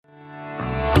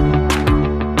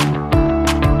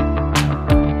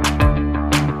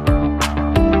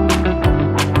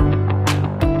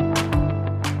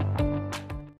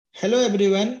Hello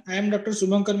everyone, I am Dr.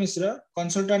 Shubhankar Mishra,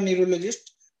 consultant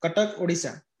neurologist, Cuttack,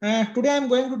 Odisha. Today I am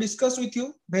going to discuss with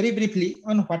you very briefly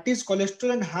on what is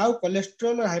cholesterol and how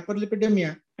cholesterol or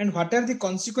hyperlipidemia and what are the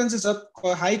consequences of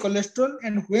high cholesterol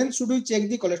and when should we check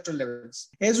the cholesterol levels.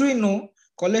 As we know,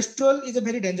 cholesterol is a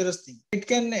very dangerous thing. It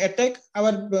can attack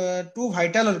our two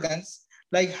vital organs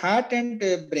like heart and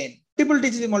brain.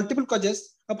 Multiple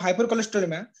causes of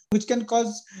hypercholesteremia, which can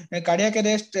cause cardiac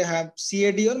arrest,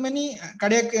 CAD, or many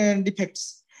cardiac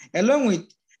defects. Along with,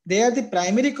 they are the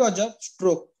primary cause of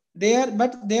stroke. They are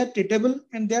treatable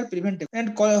and they are preventable.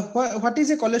 And what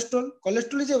is a cholesterol?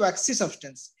 Cholesterol is a waxy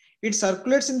substance. It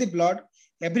circulates in the blood.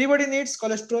 Everybody needs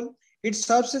cholesterol. It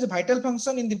serves as a vital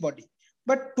function in the body.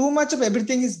 But too much of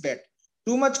everything is bad.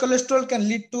 Too much cholesterol can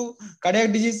lead to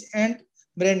cardiac disease and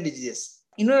brain diseases.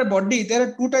 In our body, there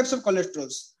are two types of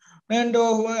cholesterols, and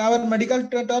our medical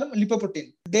term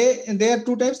lipoprotein. They are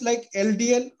two types like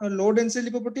LDL or low density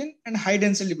lipoprotein and high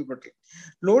density lipoprotein.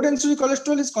 Low density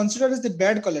cholesterol is considered as the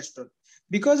bad cholesterol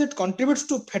because it contributes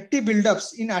to fatty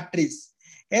buildups in arteries.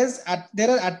 As there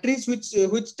are arteries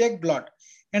which take blood,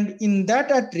 and in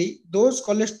that artery, those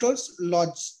cholesterols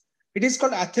lodge. It is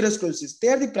called atherosclerosis. They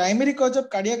are the primary cause of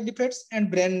cardiac defects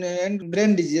and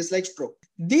brain diseases like stroke.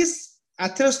 This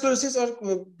atherosclerosis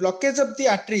or blockage of the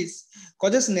arteries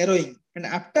causes narrowing, and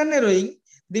after narrowing,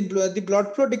 the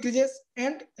blood flow decreases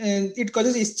and it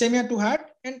causes ischemia to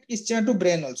heart and ischemia to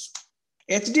brain also.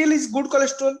 HDL is good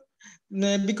cholesterol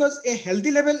because a healthy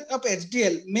level of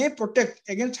HDL may protect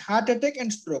against heart attack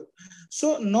and stroke.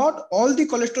 So not all the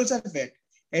cholesterols are bad.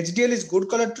 HDL is good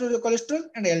cholesterol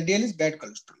and LDL is bad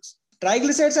cholesterol.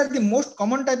 Triglycerides are the most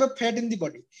common type of fat in the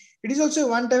body. It is also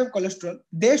one type of cholesterol.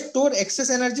 They store excess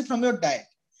energy from your diet.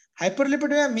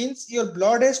 Hyperlipidemia means your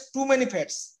blood has too many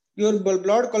fats. Your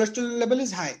blood cholesterol level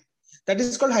is high. That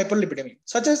is called hyperlipidemia.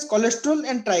 Such as cholesterol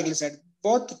and triglyceride.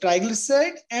 Both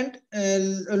triglyceride and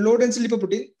low density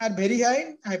lipoprotein are very high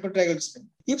in hypertriglyceridemia.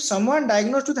 If someone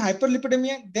diagnosed with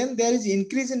hyperlipidemia, then there is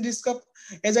increase in risk of,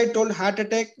 as I told, heart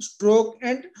attack, stroke,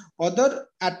 and other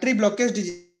artery blockage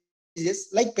diseases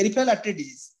like peripheral artery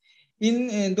disease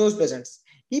in those patients.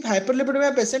 If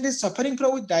hyperlipidemia patient is suffering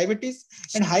from with diabetes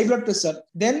and high blood pressure,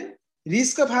 then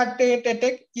risk of heart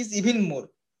attack is even more.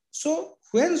 So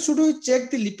when should we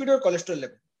check the lipid or cholesterol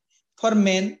level? For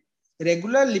men,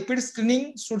 regular lipid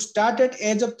screening should start at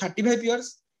age of 35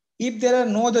 years if there are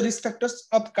no other risk factors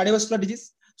of cardiovascular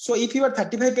disease. So if you are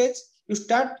 35 age, you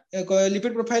start doing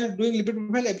lipid profile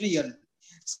every year.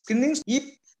 Screening if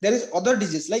there is other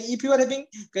disease, like if you are having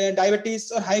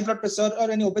diabetes or high blood pressure or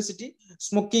any obesity,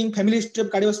 smoking, family history of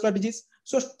cardiovascular disease.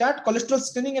 So start cholesterol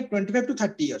screening at 25 to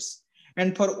 30 years.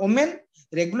 And for women,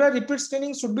 regular lipid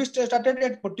screening should be started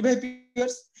at 45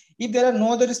 years if there are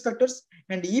no other risk factors.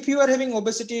 And if you are having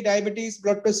obesity, diabetes,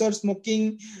 blood pressure,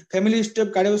 smoking, family history of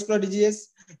cardiovascular disease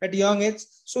at young age,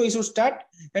 so you should start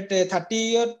at 30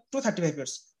 years to 35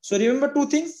 years. So remember two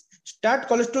things: start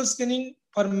cholesterol screening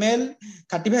for male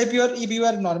 35 years if you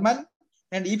are normal,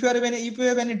 and if you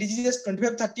have any diseases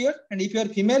 25-30 years, and if you are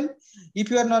female, if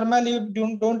you are normal,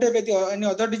 you don't have any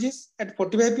other disease at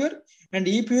 45 years, and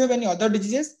if you have any other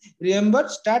diseases, remember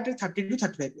start at 30 to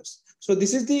 35 years. So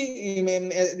this is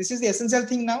the essential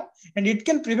thing now, and it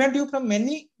can prevent you from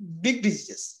many big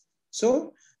diseases.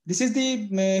 So this is the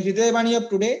Hridaya Vani of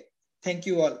today. Thank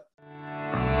you all.